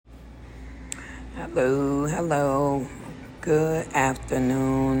Hello. Good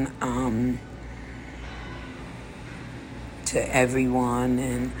afternoon to everyone.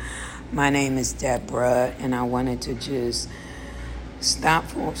 And my name is Deborah, and I wanted to just stop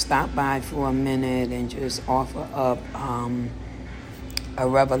by for a minute and just offer up a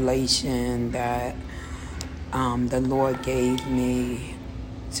revelation that the Lord gave me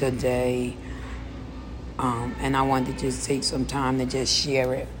today, and I wanted to just take some time to just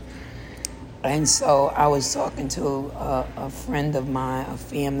share it. And so I was talking to a friend of mine, a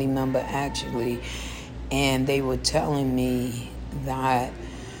family member actually, and they were telling me that,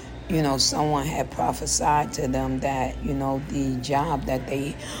 someone had prophesied to them that, the job that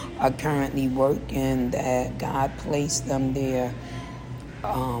they are currently working, that God placed them there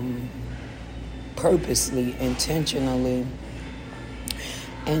purposely, intentionally.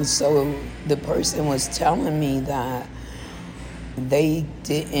 And so the person was telling me that they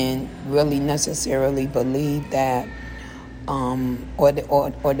didn't really necessarily believe that or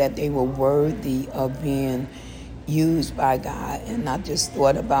that they were worthy of being used by God. And I just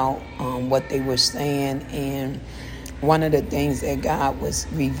thought about what they were saying, and one of the things that God was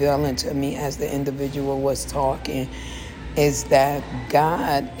revealing to me as the individual was talking is that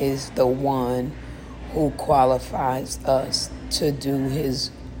God is the one who qualifies us to do his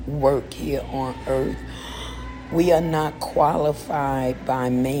work here on earth. We are not qualified by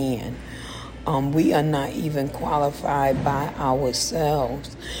man. We are not even qualified by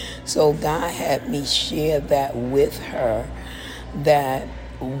ourselves. So God had me share that with her, that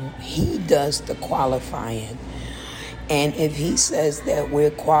he does the qualifying. And if he says that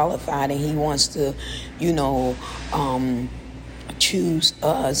we're qualified and he wants to, choose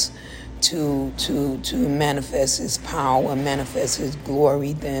us to manifest his power, manifest his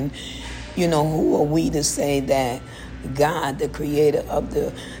glory, then who are we to say that God, the creator of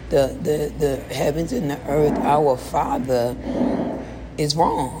the heavens and the earth, our Father, is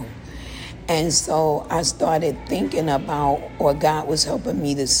wrong? And so I started thinking about, or God was helping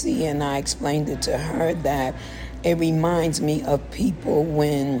me to see, and I explained it to her, that it reminds me of people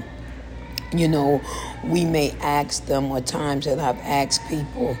when, we may ask them, or times that I've asked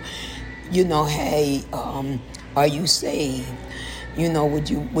people, hey, are you saved? Would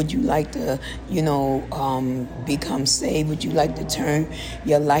you like to, become saved? Would you like to turn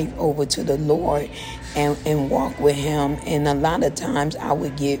your life over to the Lord and walk with him? And a lot of times I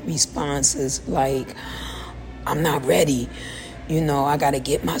would get responses like, I'm not ready. I got to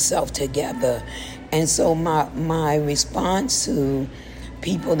get myself together. And so my response to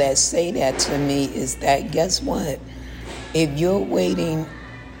people that say that to me is that, guess what? If you're waiting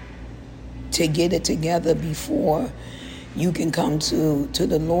to get it together before you can come to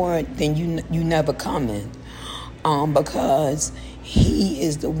the Lord, then you never coming, because he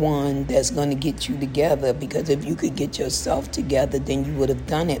is the one that's going to get you together. Because if you could get yourself together, then you would have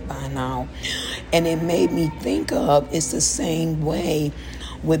done it by now. And it made me think of, it's the same way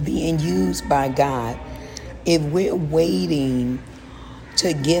with being used by God. If we're waiting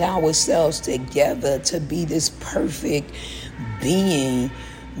to get ourselves together to be this perfect being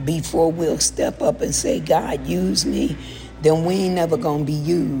before we'll step up and say, God, use me, then we ain't never going to be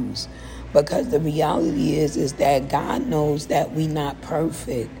used. Because the reality is that God knows that we not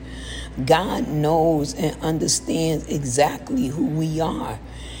perfect. God knows and understands exactly who we are.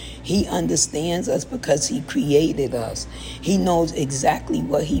 He understands us because he created us. He knows exactly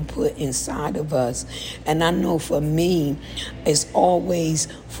what he put inside of us. And I know for me, it's always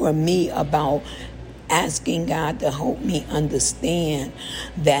for me about asking God to help me understand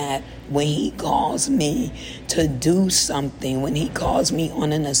that when he calls me to do something, when he calls me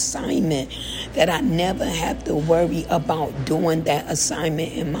on an assignment, that I never have to worry about doing that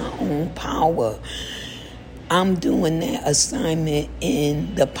assignment in my own power. I'm doing that assignment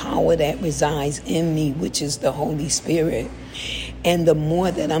in the power that resides in me, which is the Holy Spirit. And the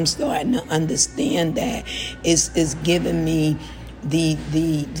more that I'm starting to understand that, it's giving me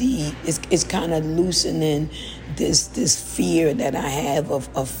it's kind of loosening this fear that I have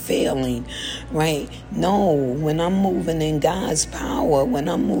of failing, right? No, when I'm moving in God's power, when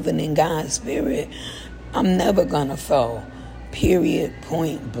I'm moving in God's spirit, I'm never gonna fail. Period,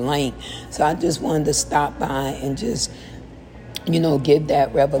 point blank. So I just wanted to stop by and just, give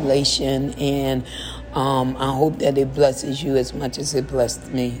that revelation, and I hope that it blesses you as much as it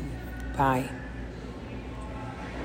blessed me. Bye.